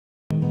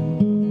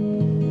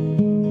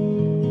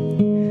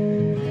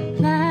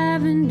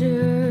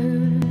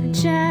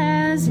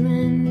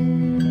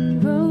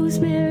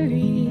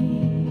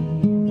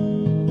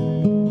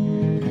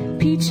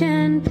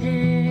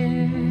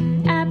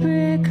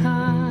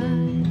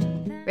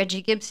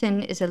Reggie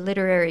Gibson is a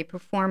literary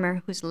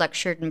performer who's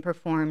lectured and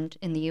performed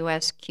in the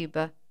US,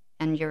 Cuba,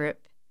 and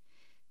Europe.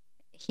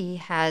 He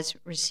has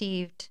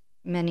received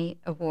many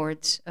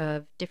awards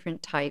of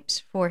different types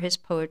for his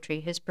poetry,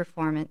 his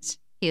performance.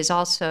 He is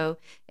also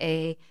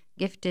a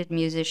gifted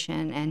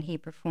musician, and he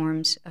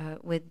performs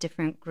with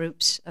different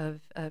groups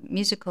of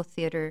musical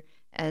theater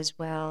as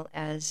well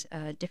as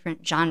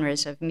different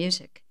genres of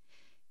music.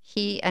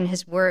 He and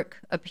his work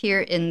appear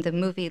in the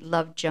movie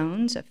Love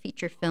Jones, a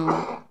feature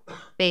film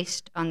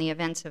based on the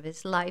events of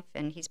his life,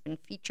 and he's been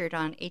featured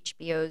on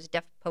HBO's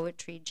Deaf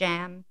Poetry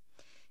Jam,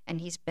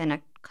 and he's been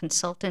a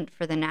consultant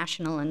for the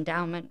National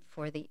Endowment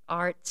for the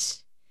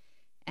Arts,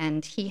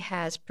 and he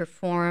has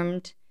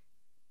performed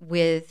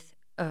with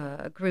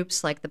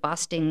groups like the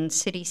Boston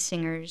City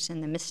Singers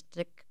and the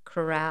Mystic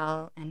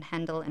Chorale and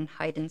Handel and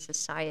Haydn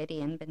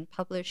Society, and been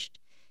published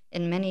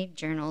in many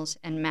journals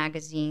and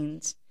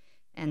magazines,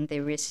 and the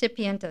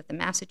recipient of the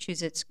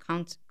Massachusetts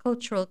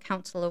Cultural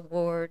Council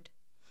Award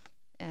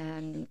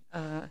and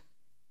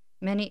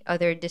many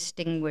other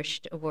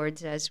distinguished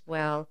awards as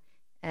well.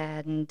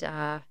 And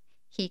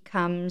he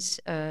comes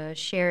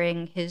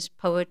sharing his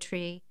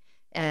poetry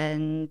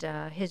and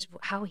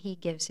how he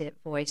gives it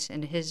voice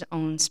in his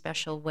own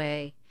special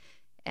way.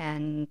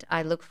 And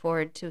I look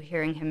forward to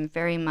hearing him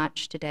very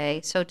much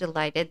today. So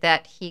delighted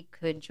that he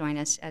could join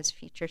us as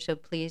feature. So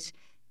please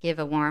give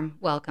a warm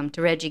welcome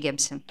to Reggie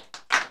Gibson.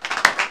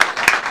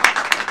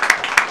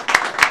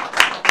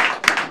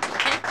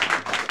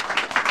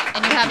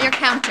 And you have your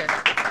counter.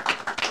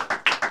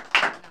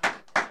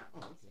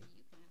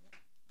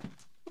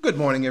 Good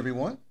morning,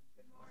 everyone.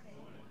 Good morning.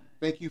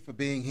 Thank you for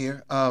being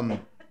here. I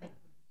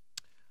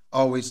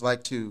always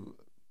like to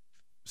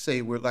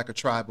say we're like a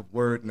tribe of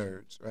word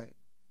nerds, right?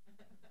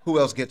 Who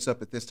else gets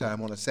up at this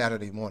time on a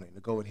Saturday morning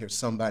to go and hear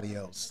somebody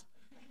else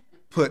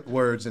put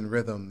words and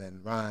rhythm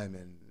and rhyme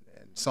and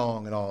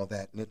song and all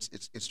that? And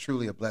it's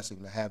truly a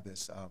blessing to have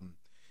this.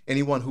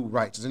 Anyone who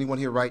writes, does anyone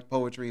here write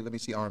poetry? Let me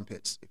see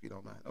armpits, if you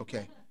don't mind.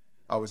 Okay.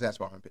 I always ask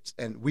for armpits.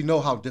 And we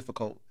know how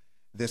difficult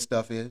this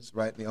stuff is,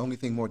 right? The only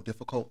thing more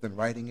difficult than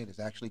writing it is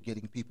actually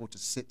getting people to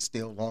sit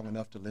still long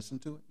enough to listen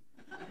to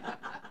it.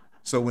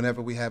 So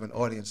whenever we have an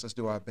audience, let's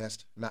do our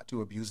best not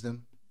to abuse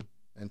them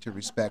and to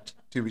respect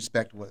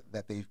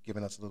that they've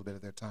given us a little bit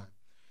of their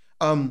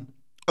time.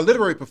 A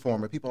literary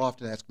performer, people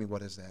often ask me,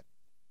 what is that?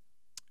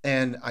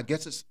 And I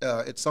guess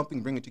it's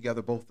something bringing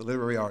together both the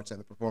literary arts and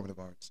the performative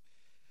arts,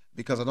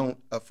 because I don't,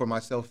 for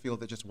myself, feel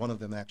that just one of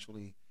them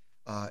actually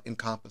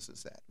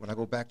encompasses that. When I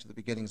go back to the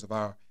beginnings of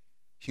our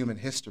human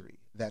history,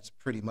 that's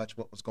pretty much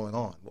what was going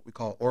on. What we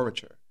call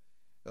orature.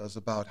 It was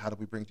about how do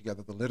we bring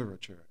together the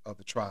literature of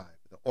the tribe,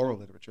 the oral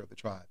literature of the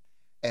tribe,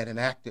 and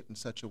enact it in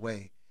such a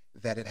way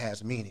that it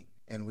has meaning,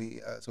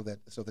 and so that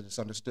it's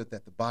understood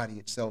that the body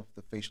itself,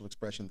 the facial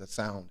expression, the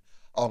sound,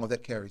 all of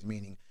that carries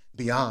meaning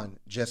beyond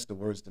just the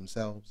words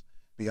themselves,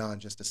 beyond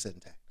just the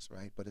syntax,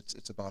 right? But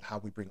it's about how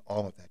we bring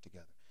all of that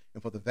together.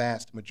 And for the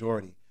vast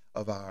majority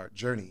of our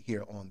journey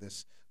here on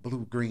this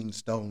blue-green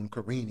stone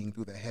careening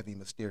through the heavy,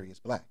 mysterious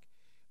black,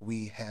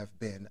 we have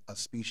been a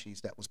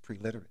species that was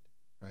pre-literate,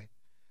 right?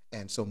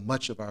 And so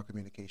much of our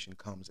communication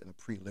comes in a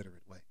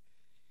pre-literate way.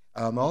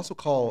 I also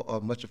call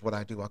much of what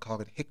I do, I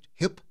call it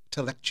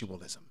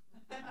hip-intellectualism,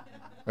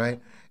 right?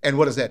 And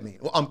what does that mean?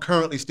 Well, I'm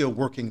currently still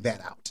working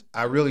that out.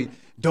 I really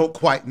don't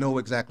quite know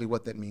exactly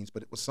what that means,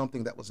 but it was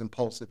something that was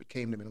impulsive. It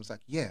came to me and it was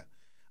like, yeah,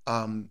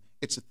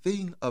 it's a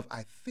thing of,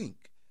 I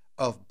think,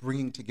 of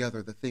bringing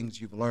together the things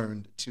you've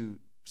learned to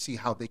see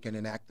how they can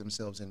enact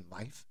themselves in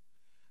life,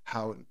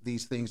 how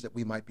these things that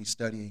we might be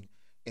studying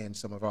in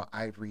some of our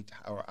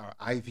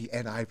ivy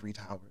and ivory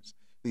towers,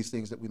 these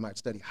things that we might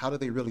study, how do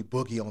they really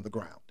boogie on the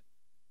ground,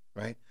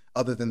 right?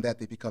 Other than that,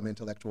 they become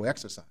intellectual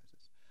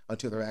exercises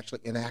until they're actually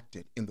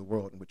enacted in the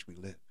world in which we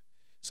live.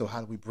 So how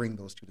do we bring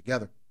those two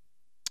together?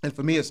 And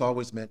for me, it's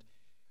always meant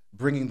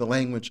bringing the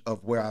language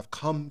of where I've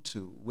come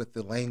to with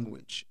the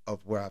language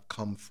of where I've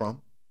come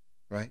from,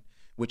 right?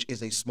 Which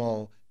is a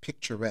small,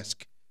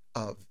 picturesque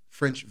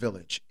French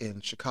village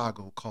in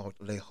Chicago called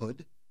Les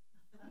Hoods.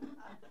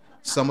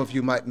 Some of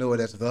you might know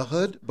it as the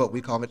Hood, but we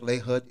call it Les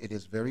Hoods. It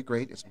is very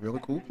great. It's a really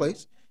cool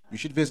place. You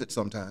should visit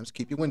sometimes.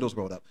 Keep your windows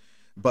rolled up.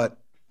 But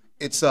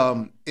it's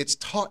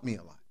taught me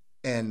a lot.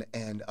 And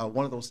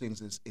one of those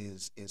things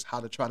is how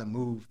to try to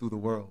move through the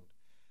world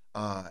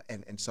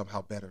and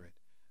somehow better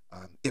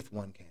it, if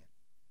one can.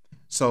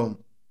 So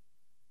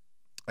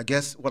I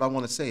guess what I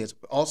want to say is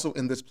also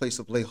in this place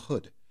of Les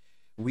Hoods,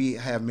 we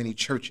have many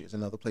churches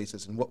and other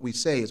places, and what we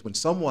say is when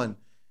someone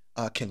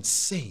can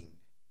sing,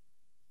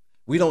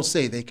 we don't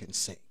say they can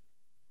sing.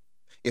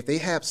 If they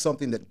have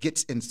something that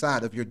gets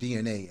inside of your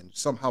DNA and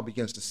somehow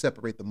begins to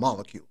separate the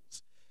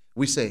molecules,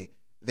 we say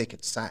they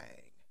can sing,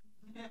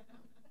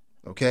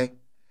 okay?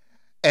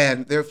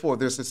 And therefore,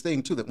 there's this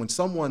thing, too, that when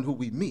someone who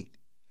we meet,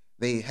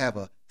 they have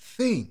a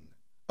thing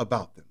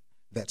about them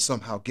that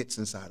somehow gets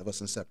inside of us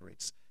and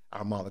separates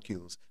our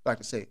molecules. I like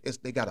to say,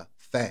 they got a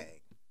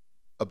thing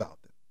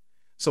about them.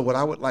 So what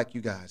I would like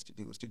you guys to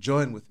do is to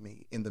join with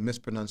me in the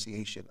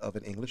mispronunciation of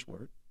an English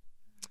word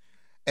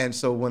And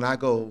so when I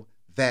go,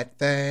 that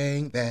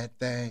thing, that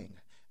thing,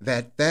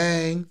 that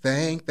thing,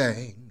 thing,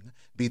 thing,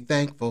 be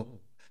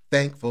thankful,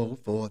 thankful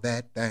for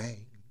that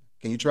thing.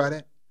 Can you try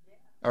that?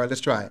 All right,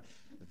 let's try it.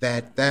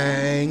 That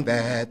thing,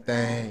 that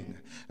thing,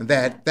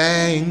 that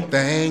thing,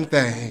 thing,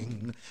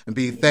 thing.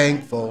 Be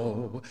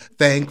thankful,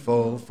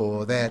 thankful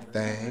for that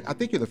thing. I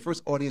think you're the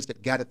first audience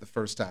that got it the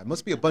first time.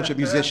 Must be a bunch of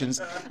musicians.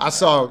 I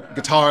saw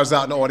guitars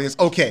out in the audience.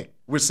 Okay,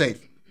 we're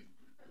safe.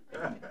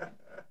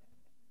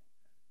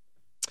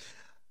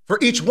 For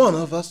each one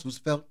of us who's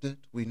felt it,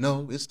 we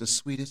know it's the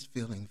sweetest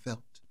feeling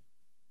felt.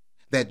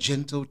 That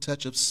gentle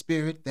touch of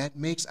spirit that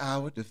makes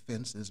our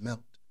defenses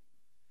melt.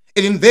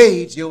 It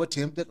invades your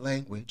attempt at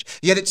language,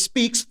 yet it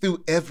speaks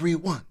through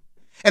everyone.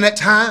 And at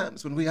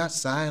times when we are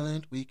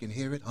silent, we can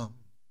hear it hum.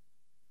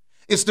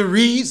 It's the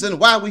reason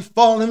why we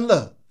fall in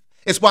love.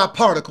 It's why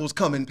particles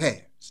come in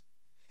pairs.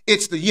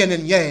 It's the yin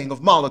and yang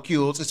of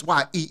molecules. It's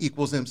why E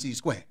equals MC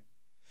squared.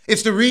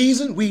 It's the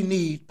reason we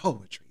need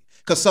poetry,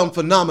 because some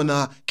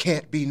phenomena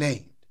can't be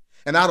named.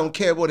 And I don't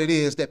care what it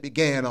is that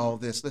began all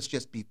this. Let's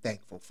just be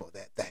thankful for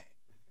that thing.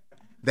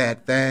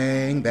 That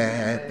thing,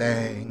 that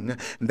thing,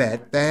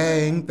 that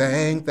thing,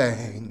 thing,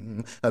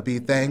 thing. Be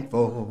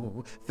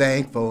thankful,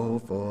 thankful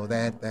for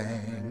that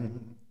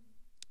thing.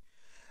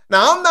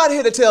 Now, I'm not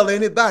here to tell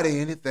anybody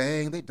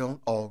anything they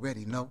don't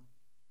already know.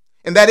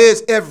 And that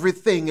is,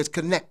 everything is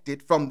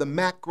connected from the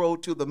macro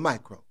to the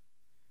micro.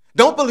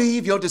 Don't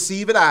believe your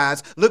deceived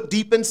eyes. Look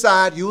deep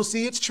inside, you'll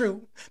see it's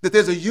true, that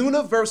there's a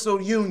universal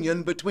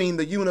union between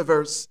the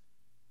universe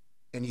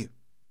and you.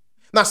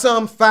 Now,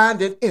 some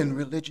find it in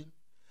religion.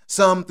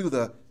 Some through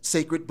the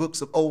sacred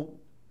books of old,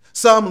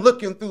 some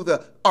looking through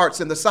the arts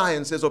and the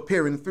sciences or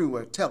peering through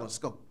a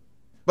telescope.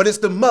 But it's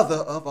the mother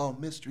of all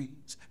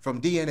mysteries,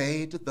 from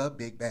DNA to the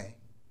Big Bang.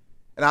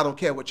 And I don't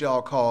care what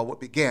y'all call what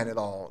began it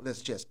all.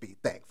 Let's just be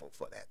thankful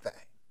for that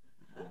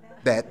thing.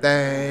 That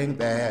thing,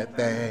 that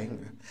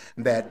thing,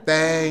 that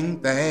thing,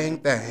 thing,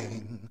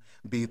 thing.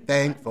 Be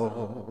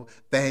thankful,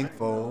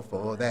 thankful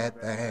for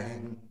that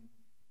thing.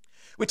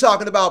 We're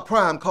talking about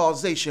prime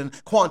causation,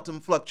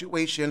 quantum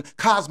fluctuation,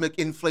 cosmic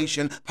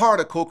inflation,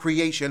 particle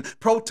creation,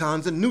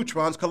 protons and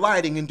neutrons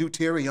colliding in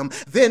deuterium,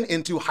 then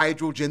into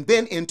hydrogen,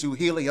 then into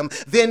helium.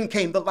 Then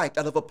came the light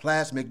out of a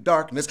plasmic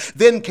darkness.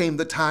 Then came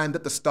the time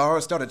that the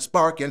stars started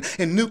sparking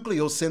in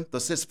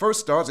nucleosynthesis. First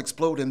stars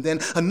explode, and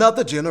then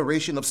another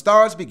generation of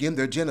stars begin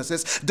their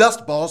genesis.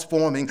 Dust balls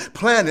forming,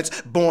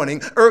 planets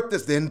borning. Earth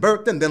is then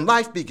birthed, and then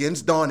life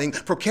begins dawning.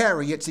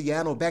 Prokaryote,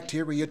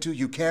 cyanobacteria to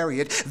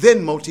eukaryote, then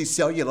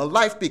multicellular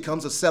life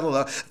becomes a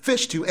cellular,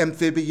 fish to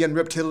amphibian,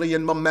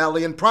 reptilian,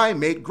 mammalian,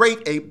 primate, great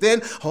ape,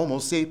 then Homo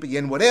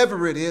sapien,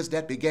 whatever it is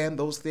that began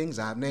those things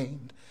I've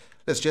named.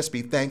 Let's just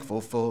be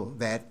thankful for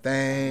that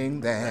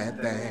thing,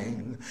 that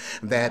thing,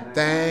 that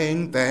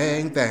thing,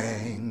 thing,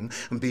 thing.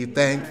 Be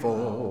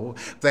thankful,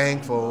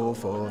 thankful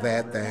for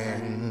that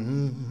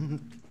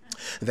thing.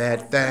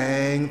 That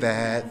thing,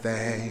 that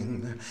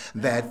thing,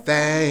 that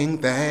thing,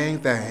 thing,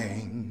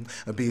 thing.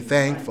 Be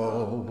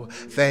thankful,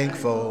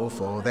 thankful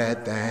for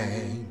that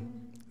thing.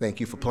 Thank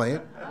you for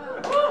playing.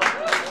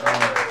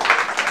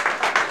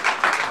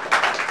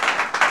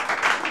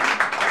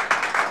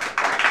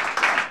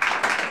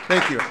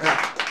 Thank you.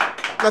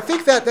 I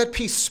think that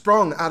piece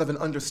sprung out of an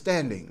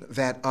understanding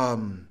that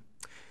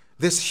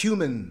this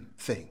human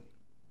thing,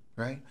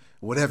 right,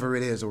 whatever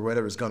it is or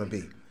whatever it's going to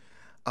be,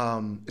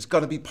 it's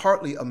going to be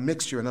partly a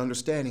mixture and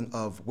understanding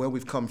of where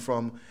we've come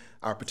from,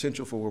 our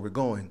potential for where we're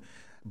going,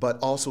 but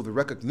also the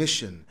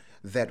recognition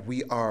that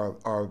we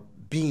are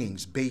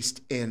beings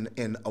based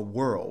in a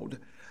world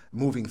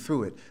moving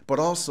through it, but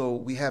also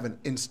we have an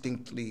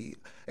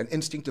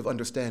instinctive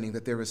understanding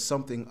that there is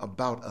something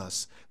about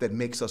us that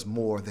makes us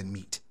more than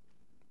meat.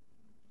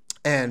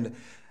 And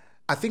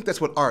I think that's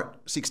what art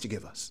seeks to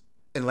give us,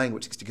 and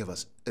language seeks to give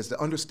us, is the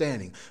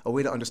understanding, a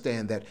way to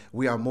understand that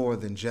we are more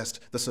than just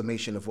the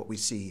summation of what we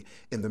see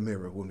in the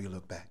mirror when we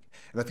look back.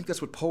 And I think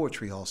that's what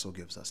poetry also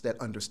gives us, that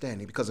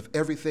understanding, because if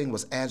everything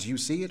was as you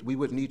see it, we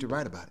wouldn't need to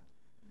write about it.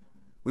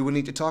 We wouldn't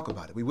need to talk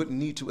about it. We wouldn't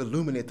need to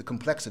illuminate the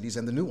complexities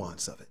and the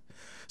nuance of it.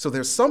 So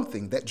there's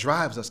something that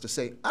drives us to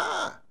say,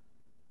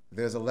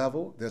 there's a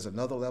level, there's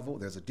another level,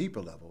 there's a deeper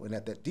level. And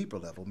at that deeper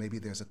level, maybe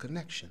there's a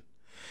connection.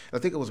 And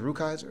I think it was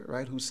Rukeyser,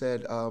 right, who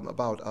said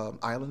about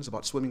islands,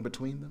 about swimming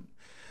between them,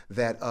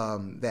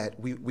 that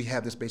we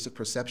have this basic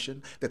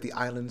perception that the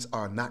islands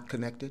are not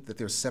connected, that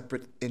they're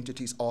separate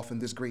entities off in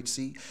this great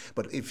sea.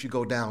 But if you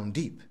go down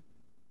deep,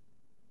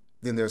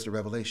 then there's the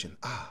revelation.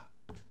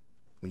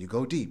 When you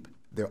go deep,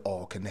 they're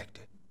all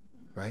connected,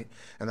 right?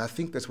 And I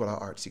think that's what our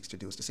art seeks to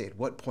do, is to say, at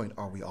what point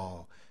are we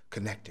all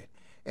connected?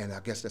 And I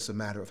guess that's a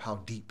matter of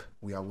how deep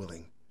we are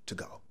willing to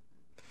go.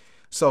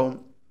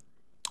 So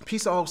a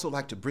piece I also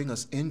like to bring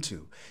us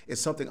into is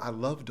something I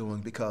love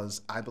doing because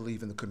I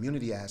believe in the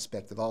community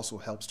aspect that also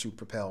helps to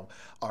propel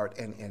art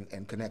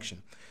and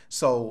connection.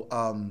 So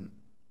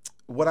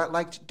what I'd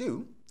like to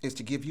do is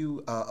to give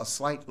you a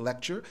slight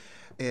lecture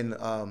in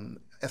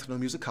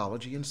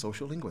ethnomusicology and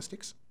social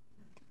linguistics.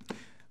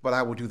 But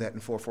I will do that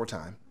in 4/4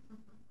 time.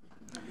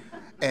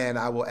 and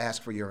I will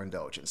ask for your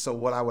indulgence. So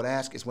what I would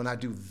ask is when I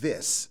do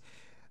this,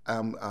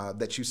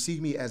 that you see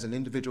me as an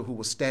individual who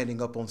was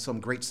standing up on some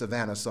great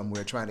savanna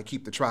somewhere trying to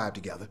keep the tribe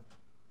together,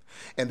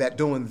 and that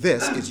doing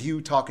this is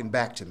you talking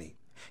back to me,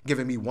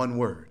 giving me one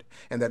word.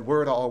 And that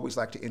word I always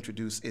like to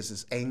introduce is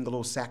this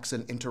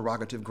Anglo-Saxon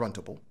interrogative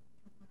gruntable,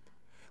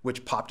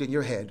 which popped in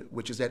your head,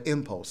 which is that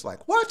impulse,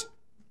 like, what?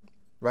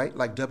 Right?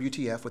 Like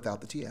WTF without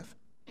the TF.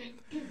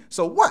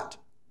 So what?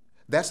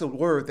 That's a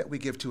word that we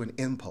give to an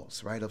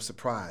impulse, right, of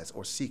surprise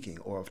or seeking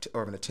or of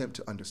an attempt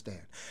to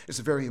understand. It's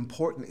a very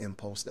important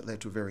impulse that led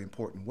to a very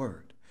important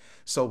word.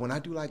 So when I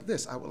do like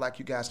this, I would like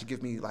you guys to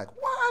give me like,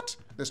 what?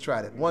 Let's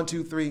try that. 1,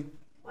 2, 3.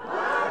 What?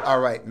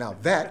 All right, now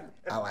that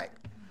I like.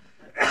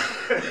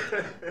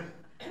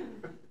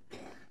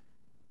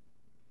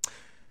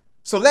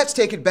 So let's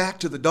take it back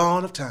to the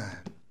dawn of time.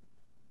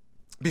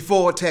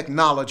 Before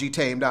technology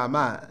tamed our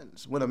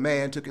minds, when a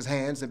man took his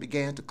hands and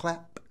began to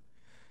clap.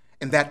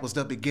 And that was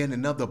the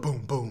beginning of the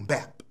boom, boom,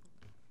 bap.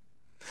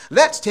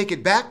 Let's take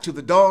it back to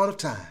the dawn of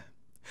time.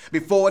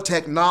 Before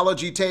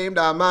technology tamed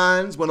our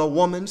minds, when a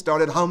woman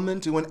started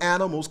humming to an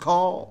animal's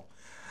call.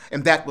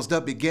 And that was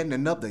the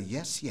beginning of the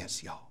yes,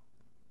 yes, y'all.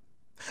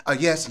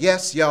 Yes,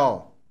 yes,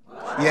 y'all.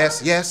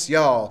 Yes, yes,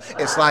 y'all.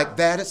 It's like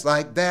that, it's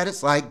like that,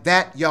 it's like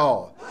that,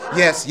 y'all.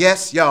 Yes,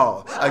 yes,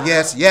 y'all.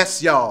 Yes,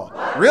 yes,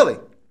 y'all. Really?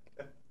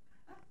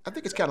 I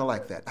think it's kind of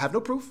like that. I have no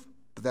proof,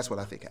 but that's what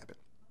I think happened.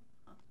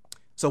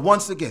 So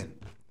once again,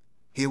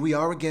 here we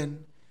are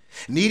again,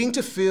 needing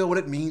to feel what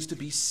it means to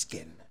be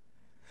skin,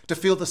 to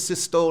feel the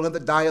systole and the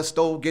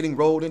diastole getting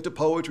rolled into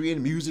poetry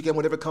and music and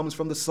whatever comes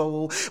from the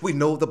soul. We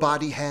know the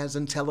body has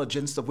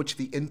intelligence of which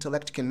the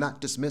intellect cannot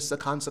dismiss, a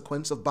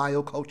consequence of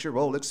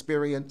biocultural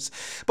experience.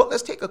 But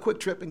let's take a quick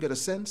trip and get a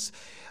sense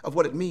of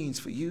what it means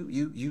for you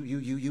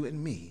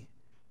and me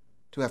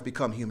to have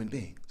become human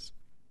beings.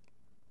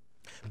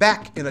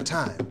 Back in a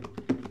time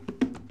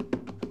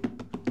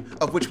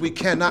of which we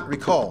cannot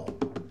recall,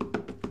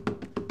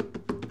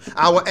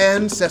 our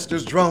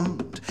ancestors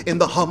drummed in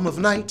the hum of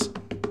night.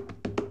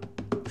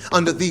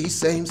 Under these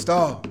same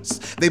stars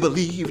they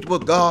believed were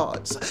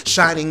gods,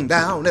 shining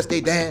down as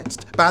they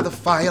danced by the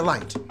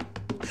firelight.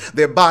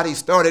 Their bodies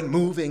started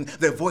moving,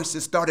 their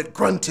voices started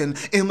grunting,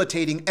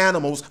 imitating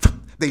animals.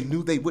 They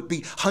knew they would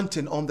be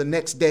hunting on the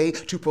next day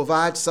to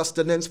provide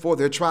sustenance for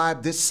their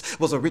tribe. This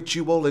was a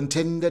ritual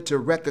intended to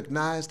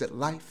recognize that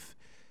life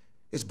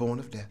is born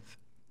of death.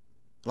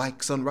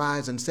 Like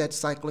sunrise and set,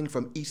 cycling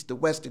from east to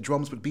west, the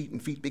drums would beat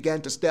and feet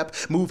began to step,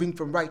 moving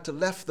from right to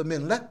left, the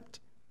men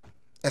leapt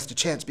as the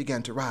chants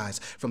began to rise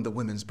from the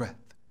women's breath.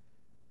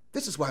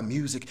 This is why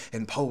music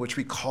and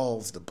poetry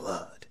calls the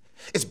blood.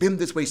 It's been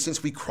this way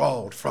since we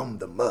crawled from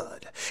the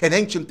mud. An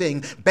ancient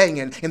thing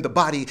banging in the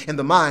body and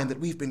the mind that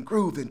we've been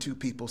grooving to,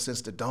 people,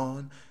 since the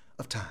dawn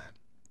of time.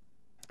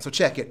 So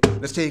check it.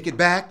 Let's take it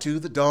back to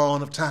the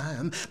dawn of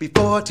time.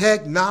 Before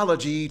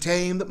technology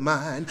tamed the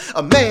mind,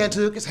 a man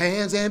took his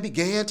hands and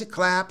began to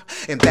clap.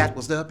 And that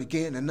was the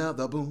beginning of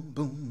the boom,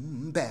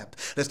 boom, bap.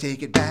 Let's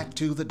take it back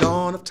to the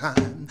dawn of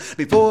time.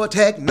 Before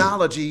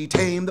technology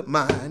tamed the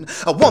mind,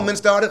 a woman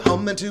started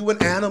humming to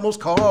an animal's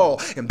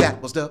call. And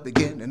that was the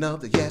beginning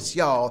of the yes,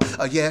 y'all.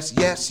 Yes,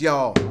 yes,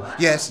 y'all.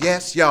 Yes,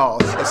 yes, y'all.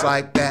 It's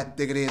like that,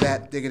 diggity,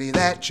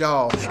 that,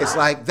 y'all. It's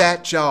like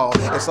that, y'all.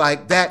 It's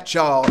like that,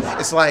 y'all.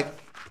 It's like...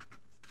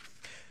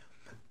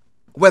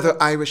 Whether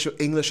Irish or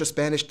English or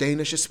Spanish,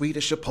 Danish or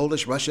Swedish or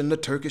Polish, Russian or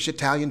Turkish,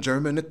 Italian,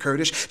 German or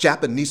Kurdish,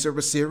 Japanese or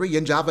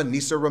Assyrian,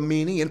 Javanese or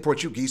Armenian,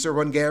 Portuguese or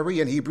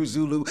Hungarian, Hebrew,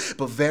 Zulu,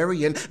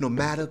 Bavarian, no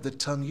matter the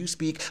tongue you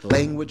speak,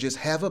 languages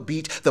have a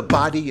beat. The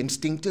body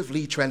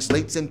instinctively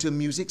translates into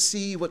music.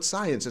 See, what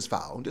science has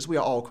found is we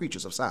are all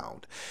creatures of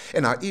sound.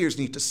 And our ears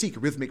need to seek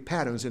rhythmic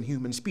patterns in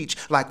human speech,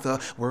 like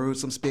the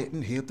words I'm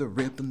spitting, hear the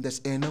rhythm that's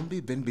in them.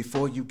 Even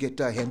before you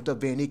get a hint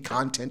of any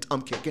content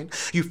I'm kicking,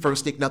 you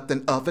first think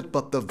nothing of it,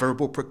 but the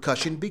verbal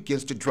percussion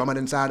begins to drumming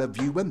inside of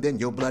you, and then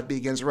your blood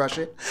begins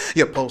rushing.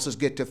 Your pulses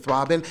get to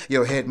throbbing,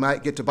 your head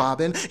might get to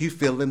bobbing. You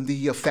feeling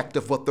the effect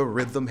of what the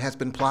rhythm has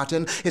been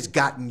plotting. It's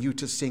gotten you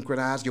to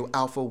synchronize your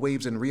alpha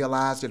waves and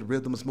realize that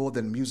rhythm is more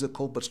than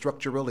musical, but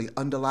structurally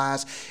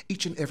underlies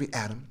each and every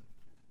atom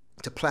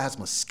to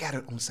plasma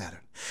scattered on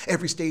Saturn.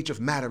 Every stage of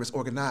matter is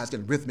organized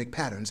in rhythmic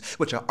patterns,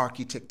 which are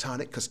architectonic,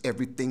 because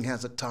everything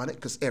has a tonic,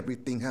 because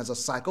everything has a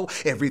cycle,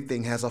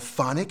 everything has a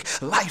phonic.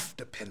 Life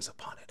depends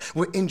upon it.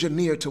 We're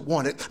engineered to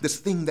want it. This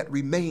thing that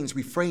remains,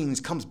 refrains,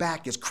 comes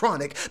back is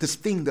chronic. This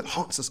thing that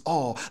haunts us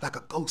all like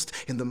a ghost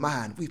in the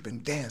mind. We've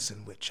been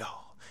dancing with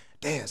y'all,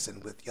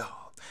 dancing with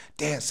y'all,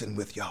 dancing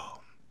with y'all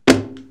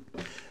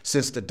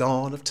since the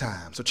dawn of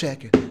time. So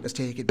check it, let's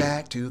take it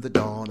back to the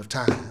dawn of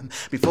time.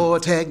 Before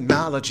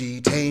technology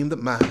tamed the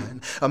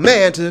mind, a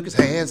man took his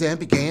hands and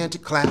began to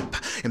clap.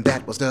 And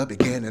that was the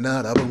beginning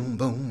of the boom,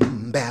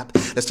 boom, bap.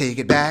 Let's take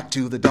it back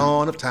to the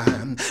dawn of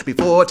time.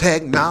 Before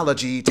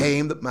technology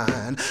tamed the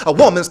mind, a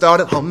woman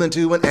started humming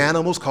to an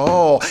animal's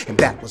call. And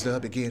that was the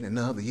beginning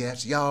of the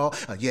yes, y'all.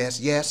 Yes,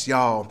 yes,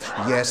 y'all.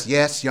 Yes,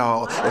 yes,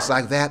 y'all. It's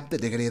like that, the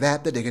diggity,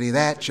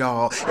 that,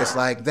 y'all. It's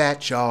like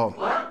that,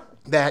 y'all.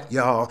 that,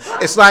 y'all.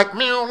 It's like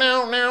meow,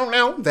 meow, meow,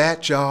 meow,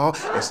 that, y'all.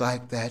 It's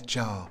like that,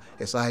 y'all.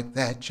 It's like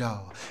that,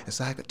 y'all. It's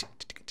like a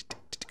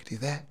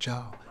that,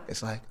 y'all.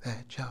 It's like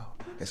that, y'all.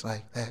 It's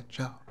like that,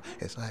 y'all.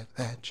 It's like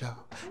that,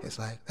 y'all. It's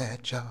like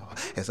that, y'all.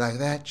 It's like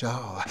that,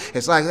 y'all.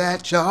 It's like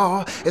that,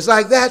 y'all. It's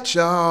like that,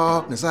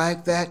 y'all. It's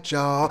like that,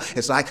 y'all.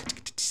 It's like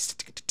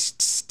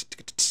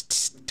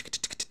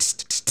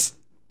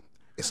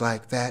it's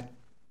like that.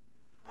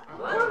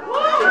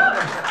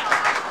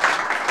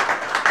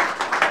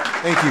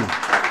 Thank you.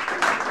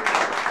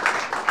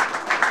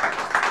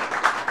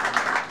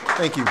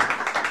 Thank you.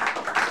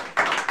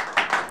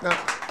 Now,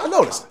 I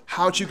noticed,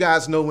 how'd you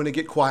guys know when to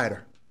get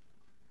quieter?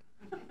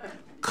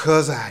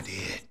 'Cause I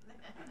did.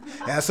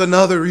 That's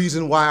another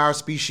reason why our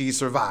species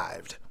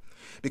survived.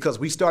 Because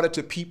we started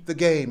to peep the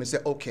game and say,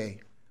 okay,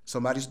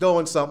 somebody's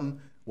doing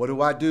something. What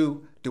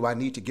do? Do I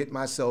need to get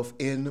myself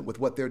in with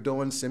what they're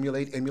doing,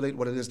 simulate, emulate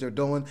what it is they're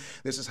doing?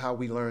 This is how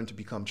we learn to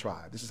become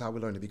tribe. This is how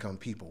we learn to become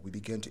people. We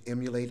begin to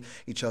emulate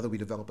each other. We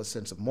develop a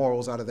sense of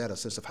morals out of that, a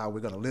sense of how we're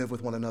going to live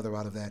with one another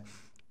out of that.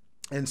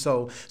 And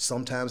so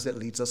sometimes that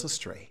leads us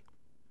astray.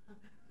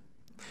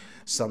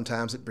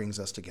 Sometimes it brings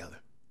us together.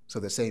 So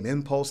the same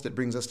impulse that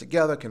brings us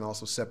together can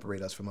also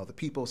separate us from other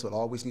people. So it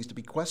always needs to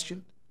be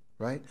questioned,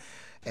 right?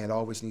 And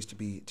always needs to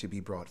be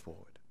brought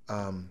forward.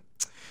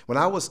 When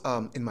I was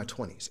in my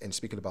 20s, and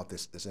speaking about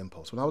this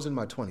impulse, when I was in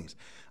my 20s,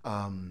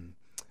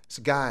 it's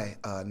a guy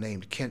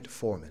named Kent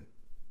Foreman.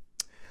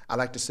 I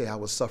like to say I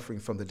was suffering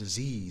from the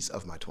disease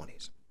of my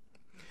 20s.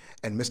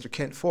 And Mr.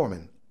 Kent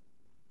Foreman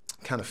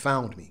kind of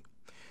found me.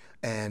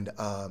 And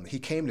he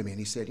came to me and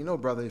he said, you know,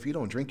 brother, if you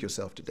don't drink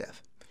yourself to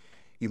death,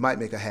 you might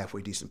make a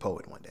halfway decent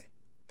poet one day.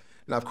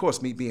 Now, of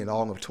course, me being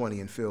all of 20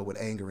 and filled with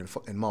anger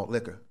and malt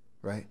liquor,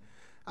 right?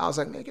 I was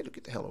like, man, get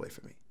the hell away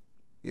from me,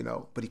 you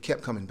know? But he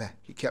kept coming back.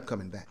 He kept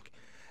coming back.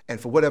 And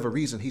for whatever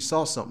reason, he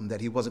saw something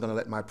that he wasn't going to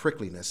let my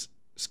prickliness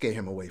scare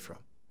him away from,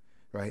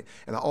 right?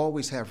 And I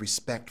always have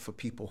respect for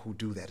people who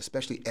do that,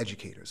 especially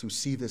educators who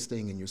see this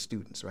thing in your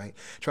students, right?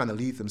 Trying to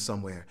lead them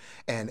somewhere.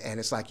 And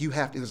it's like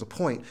there's a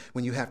point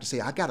when you have to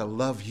say, I got to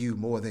love you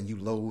more than you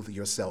loathe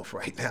yourself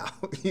right now.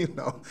 You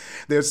know,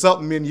 there's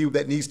something in you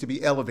that needs to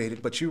be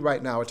elevated, but you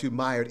right now are too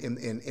mired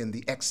in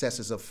the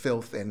excesses of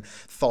filth and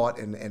thought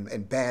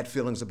and bad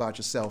feelings about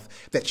yourself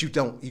that you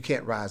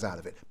can't rise out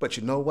of it. But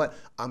you know what?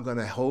 I'm going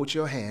to hold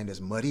your hand, as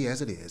muddy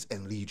as it is,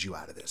 and lead you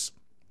out of this,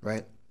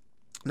 right?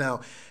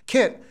 Now,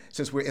 Kent,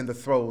 since we're in the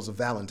throes of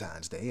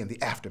Valentine's Day and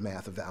the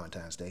aftermath of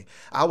Valentine's Day,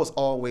 I was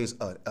always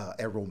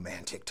a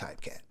romantic type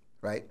cat,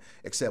 right?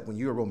 Except when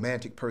you're a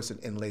romantic person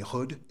in Les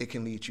Hood, it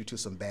can lead you to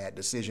some bad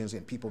decisions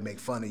and people make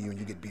fun of you and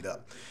you get beat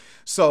up.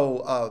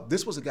 So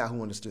this was a guy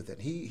who understood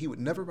that. He would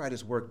never write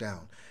his work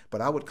down,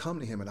 but I would come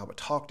to him and I would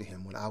talk to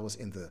him when I was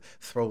in the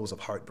throes of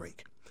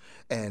heartbreak.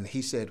 And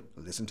he said,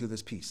 listen to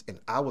this piece.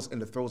 And I was in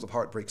the throes of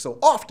heartbreak so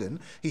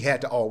often, he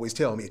had to always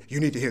tell me, you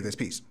need to hear this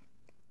piece.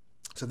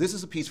 So this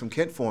is a piece from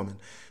Kent Foreman.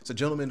 It's a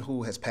gentleman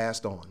who has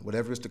passed on.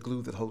 Whatever is the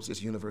glue that holds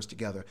this universe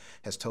together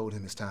has told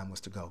him his time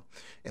was to go.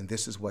 And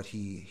this is what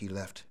he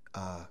left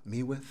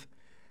me with.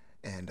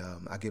 And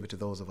I give it to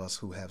those of us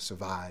who have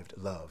survived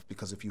love.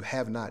 Because if you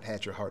have not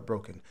had your heart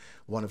broken,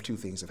 one of two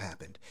things have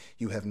happened.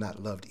 You have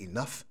not loved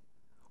enough,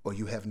 or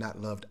you have not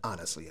loved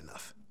honestly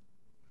enough.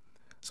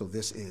 So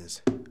this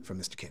is from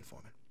Mr. Kent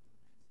Foreman.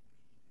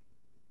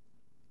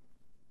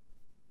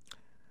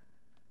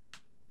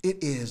 It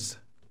is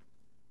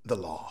the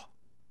law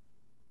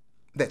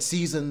that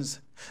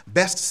seasons,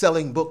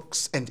 best-selling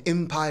books, and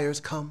empires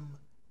come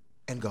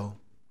and go.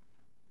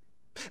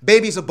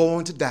 Babies are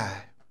born to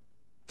die.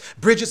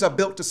 Bridges are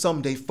built to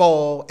someday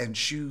fall, and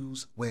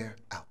shoes wear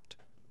out.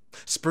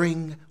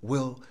 Spring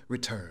will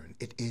return.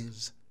 It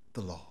is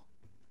the law.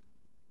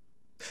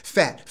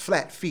 Fat,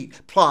 flat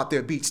feet plod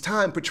their beats.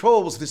 Time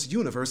patrols this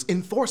universe,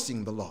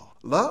 enforcing the law.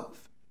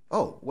 Love?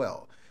 Oh,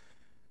 well,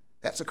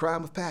 that's a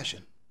crime of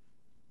passion.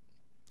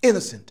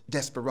 Innocent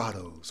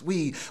desperados,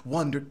 we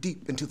wandered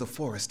deep into the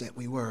forest that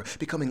we were,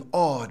 becoming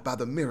awed by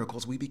the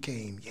miracles we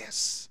became.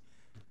 Yes,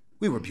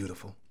 we were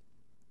beautiful.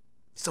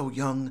 So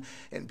young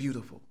and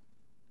beautiful.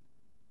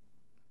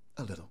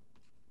 A little.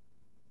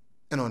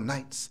 And on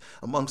nights,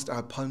 amongst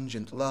our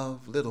pungent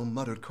love, little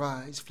muttered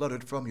cries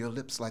fluttered from your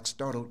lips like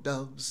startled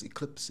doves,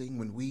 eclipsing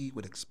when we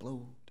would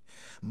explode,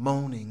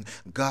 moaning,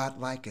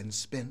 godlike and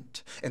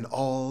spent, in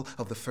all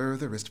of the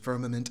furthest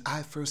firmament.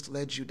 I first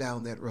led you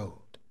down that road.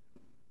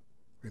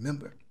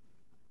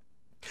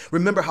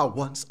 Remember how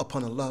once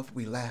upon a love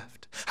we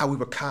laughed, how we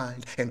were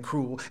kind and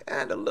cruel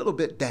and a little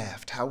bit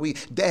daft, how we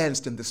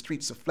danced in the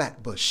streets of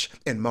Flatbush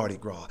and Mardi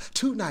Gras,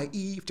 too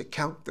naive to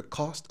count the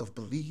cost of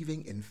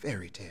believing in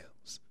fairy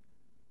tales.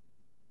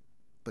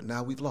 But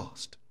now we've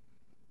lost,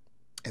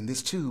 and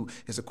this too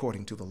is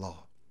according to the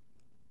law.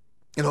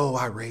 And oh,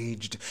 I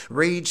raged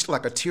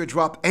like a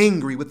teardrop,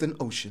 angry with an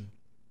ocean.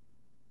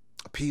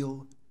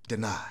 Appeal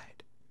denied.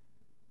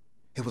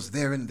 It was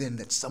there and then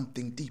that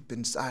something deep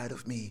inside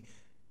of me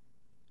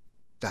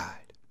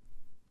died.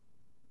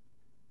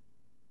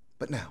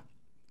 But now,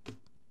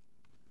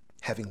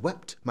 having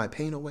wept my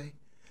pain away,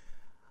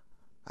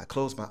 I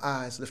close my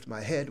eyes, lift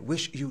my head,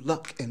 wish you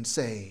luck, and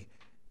say,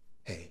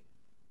 hey,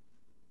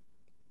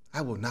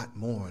 I will not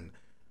mourn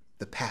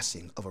the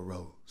passing of a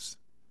rose.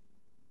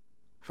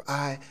 For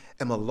I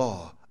am a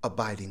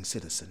law-abiding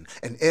citizen,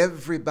 and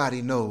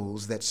everybody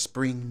knows that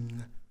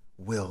spring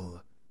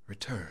will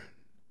return.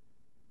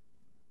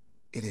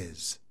 It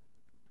is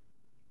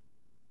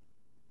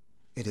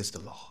the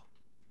law.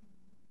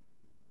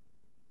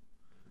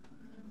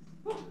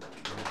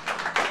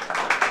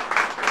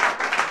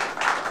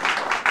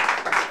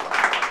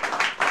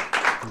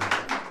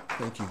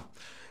 Thank you.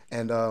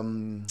 And a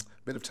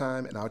bit of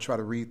time, and I'll try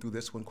to read through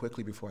this one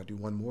quickly before I do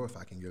one more, if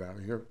I can get out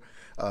of here,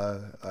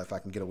 if I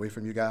can get away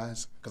from you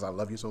guys, because I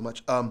love you so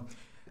much. So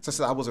I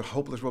said I was a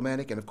hopeless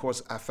romantic, and of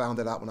course I found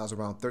that out when I was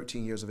around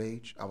 13 years of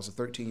age. I was a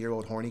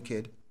 13-year-old horny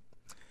kid,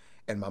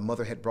 and my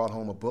mother had brought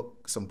home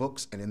some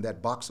books, and in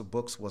that box of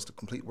books was the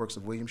complete works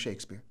of William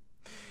Shakespeare.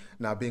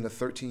 Now, being a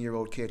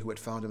 13-year-old kid who had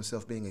found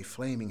himself being a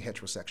flaming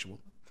heterosexual,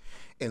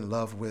 in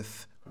love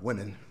with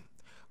women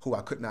who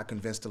I could not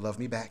convince to love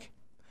me back,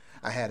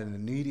 I had an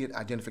immediate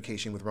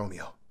identification with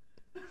Romeo,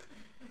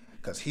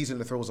 because he's in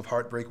the throes of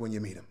heartbreak when you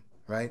meet him,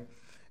 right?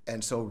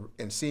 And so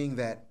in seeing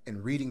that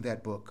and reading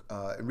that book,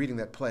 and reading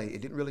that play,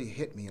 it didn't really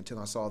hit me until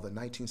I saw the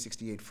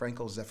 1968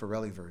 Franco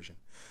Zeffirelli version,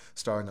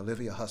 starring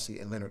Olivia Hussey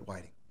and Leonard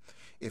Whiting.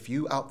 If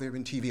you out there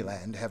in TV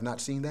land have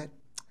not seen that,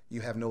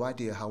 you have no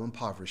idea how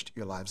impoverished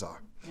your lives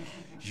are.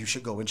 You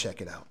should go and check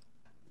it out.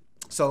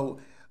 So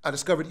I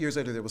discovered years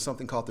later there was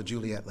something called the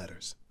Juliet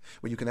letters,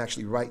 where you can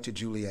actually write to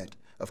Juliet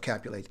of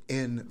Capulet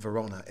in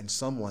Verona, and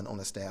someone on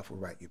the staff will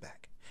write you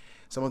back.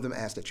 Some of them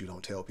ask that you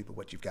don't tell people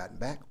what you've gotten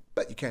back,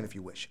 but you can if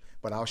you wish.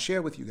 But I'll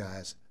share with you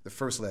guys the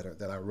first letter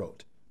that I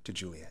wrote to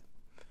Juliet.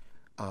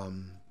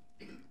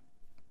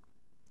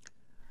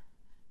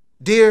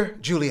 Dear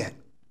Juliet,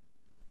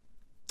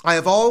 I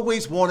have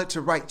always wanted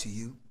to write to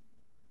you.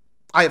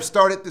 I have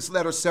started this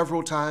letter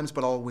several times,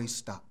 but always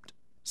stopped.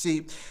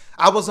 See,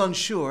 I was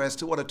unsure as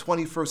to what a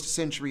 21st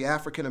century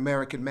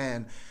African-American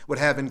man would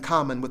have in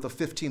common with a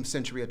 15th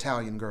century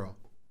Italian girl,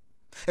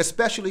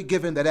 especially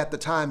given that at the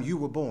time you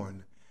were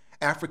born,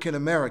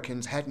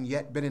 African-Americans hadn't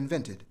yet been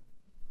invented.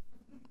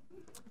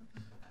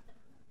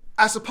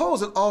 I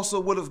suppose it also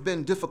would have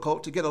been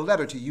difficult to get a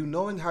letter to you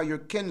knowing how your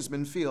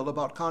kinsmen feel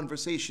about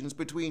conversations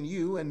between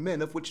you and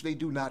men of which they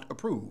do not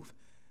approve.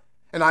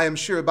 And I am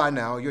sure by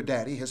now your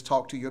daddy has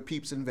talked to your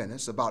peeps in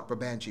Venice about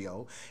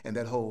Brabantio and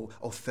that whole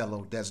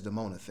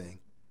Othello-Desdemona thing.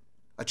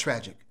 A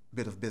tragic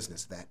bit of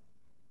business, that.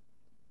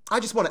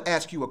 I just want to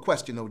ask you a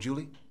question, though,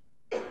 Julie.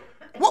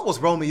 What was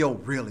Romeo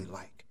really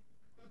like?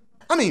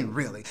 I mean,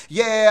 really.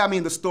 Yeah, I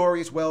mean, the story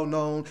is well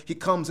known. He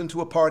comes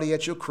into a party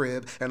at your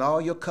crib, and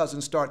all your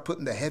cousins start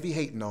putting the heavy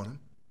hating on him.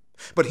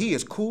 But he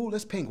is cool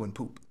as penguin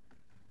poop.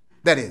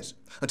 That is,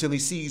 until he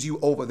sees you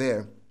over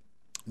there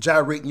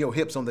gyrating your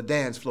hips on the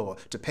dance floor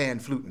to pan,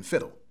 flute, and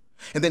fiddle.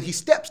 And then he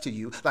steps to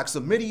you like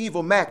some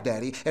medieval Mac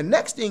Daddy, and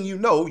next thing you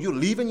know, you're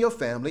leaving your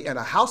family and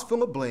a house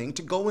full of bling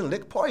to go and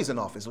lick poison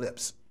off his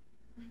lips.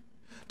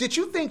 Did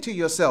you think to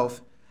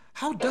yourself,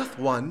 how doth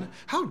one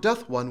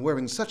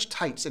wearing such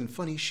tights and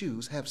funny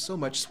shoes have so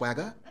much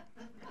swagger?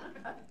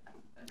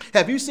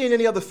 Have you seen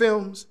any other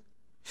films?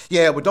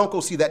 Yeah, well, don't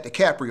go see that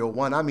DiCaprio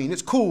one. I mean,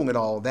 it's cool and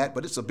all that,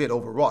 but it's a bit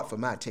overwrought for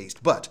my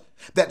taste. But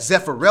that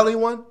Zeffirelli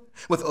one,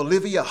 with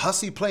Olivia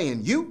Hussey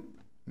playing you,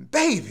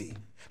 baby,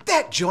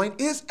 that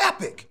joint is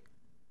epic.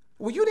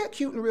 Were you that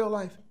cute in real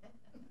life?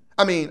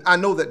 I mean, I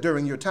know that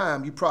during your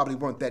time, you probably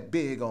weren't that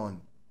big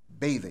on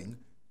bathing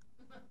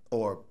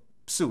or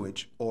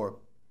sewage or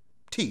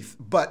teeth,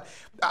 but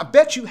I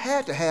bet you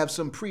had to have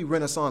some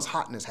pre-Renaissance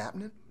hotness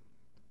happening.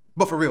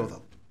 But for real,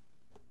 though,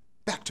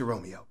 back to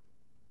Romeo.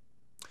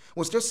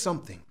 Was there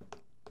something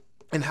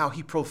in how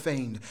he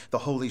profaned the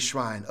holy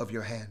shrine of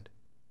your hand?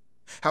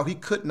 How he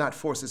could not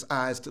force his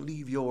eyes to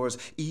leave yours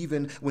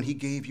even when he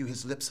gave you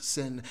his lips'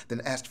 sin, then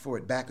asked for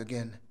it back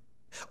again?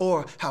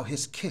 Or how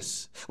his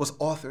kiss was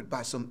authored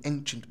by some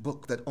ancient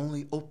book that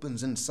only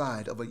opens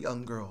inside of a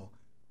young girl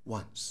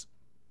once?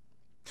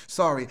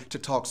 Sorry to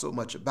talk so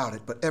much about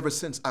it, but ever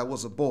since I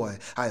was a boy,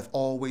 I have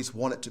always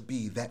wanted to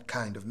be that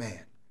kind of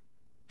man.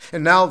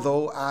 And now,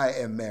 though I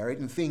am married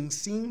and things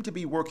seem to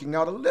be working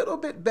out a little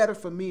bit better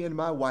for me and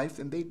my wife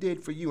than they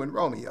did for you and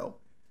Romeo,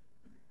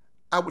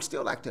 I would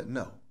still like to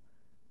know,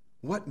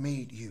 what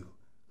made you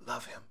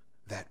love him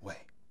that way?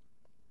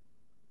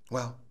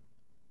 Well,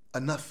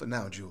 enough for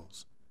now,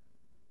 Jules.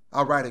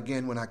 I'll write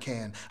again when I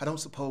can. I don't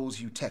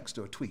suppose you text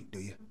or tweet, do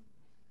you?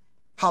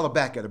 Holler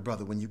back at a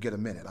brother when you get a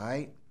minute, all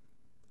right?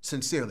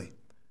 Sincerely,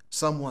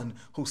 someone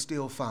who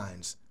still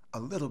finds a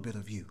little bit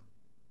of you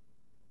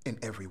in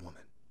every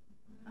woman.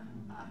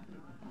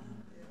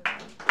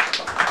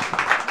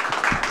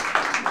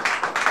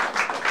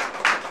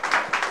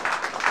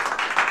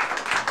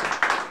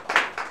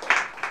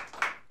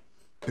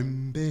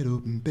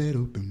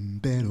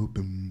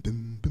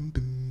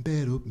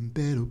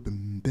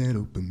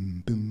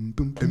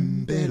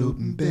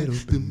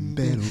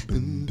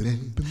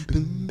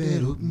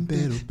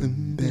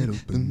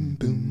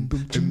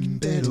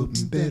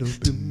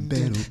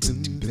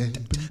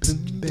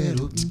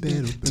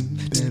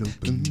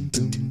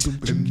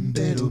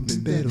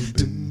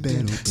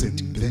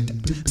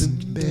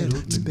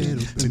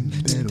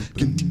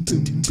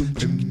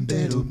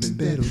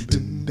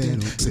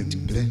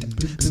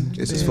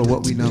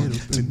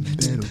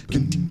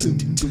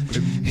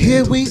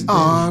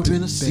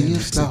 sea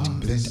of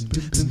stars.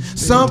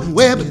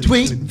 Somewhere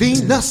between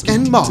Venus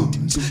and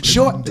Mars,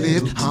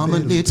 short-lived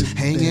hominids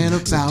hanging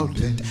about,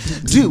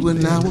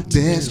 doing our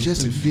best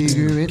just to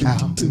figure it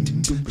out.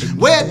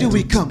 Where do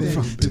we come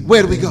from?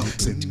 Where do we go?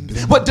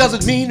 What does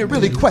it mean to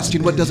really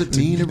question? What does it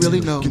mean to really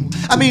know?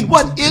 I mean,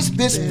 what is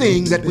this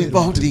thing that we've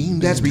all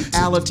deemed as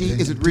reality?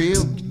 Is it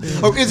real?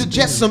 Or is it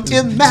just some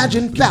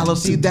imagined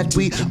fallacy that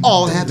we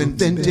all have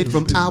invented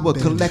from our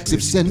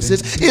collective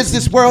senses? Is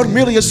this world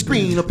merely a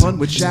screen upon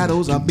which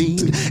shadows are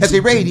beamed as they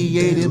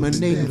radiate,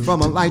 emanating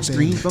from a light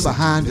stream from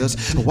behind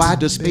us? Why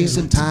does space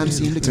and time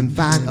seem to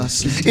confine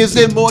us? Is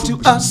there more to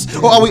us,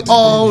 or are we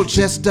all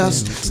just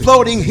dust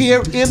floating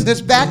here in this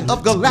vat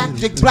of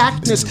galactic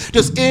blackness?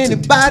 Does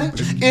anybody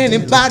really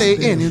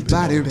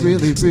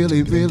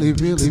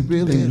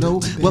know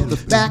what the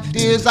fact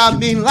is? I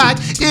mean, like,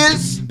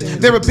 is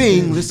there a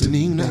being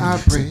listening to our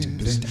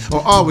prayers?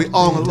 Or are we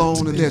all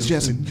alone and there's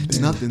just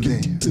nothing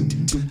there?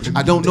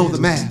 I don't know the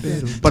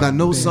math, but I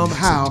know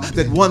somehow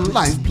that 1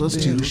 life plus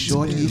 2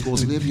 short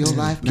equals live your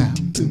life now.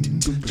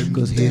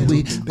 Cause here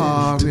we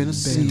are in a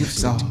sea of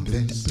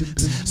stars,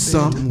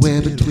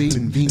 somewhere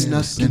between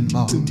Venus and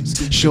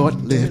Mars.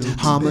 Short-lived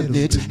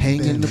hominids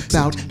hanging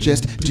about,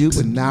 just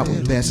doing our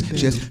best,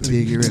 just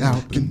figure it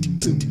out.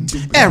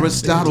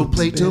 Aristotle,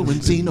 Plato,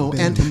 and Zeno,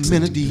 and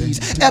Parmenides,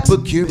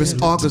 Epicurus,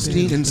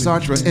 Augustine, and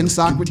Sartre, and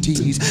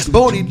Socrates,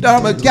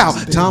 Bodhidharma,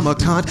 Gautama,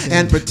 Kant,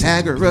 and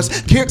Protagoras,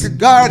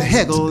 Kierkegaard,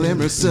 Hegel,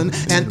 Emerson,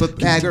 and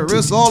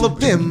Pythagoras. All of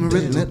them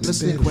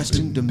relentlessly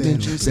question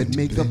dimensions that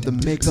make up the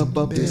makeup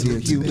of this here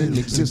human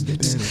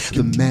existence.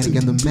 The manic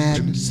and the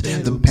madness,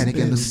 the panic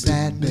and the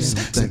sadness,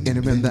 the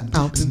inner and the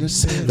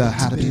outness, the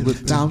how to be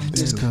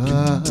withoutness.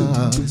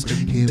 Cause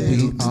here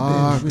we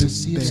are in a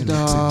sea of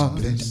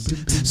stars,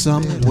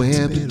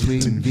 somewhere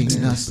between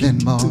Venus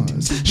and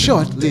Mars.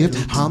 Short-lived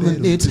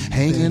hominids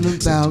hanging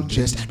about,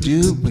 just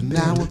doing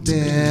our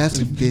best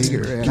to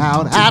figure it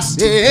out. I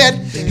said,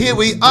 here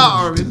we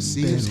are in a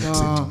sea of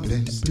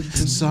stars,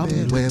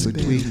 somewhere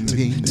between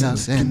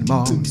Venus and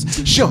Mars.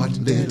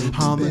 Short-lived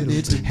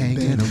hominids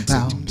hanging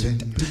about,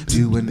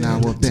 doing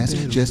our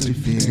best just to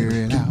figure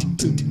it out.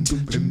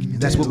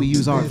 That's what we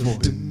use art for.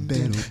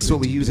 That's what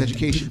we use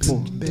education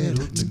for,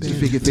 to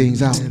figure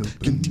things out.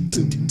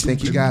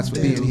 Thank you guys for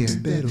being here,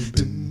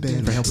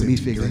 for helping me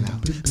figure it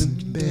out.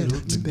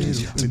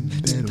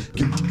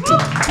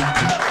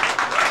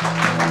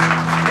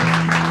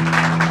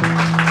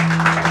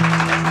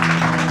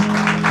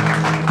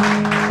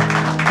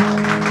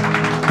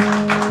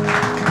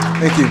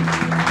 Thank you.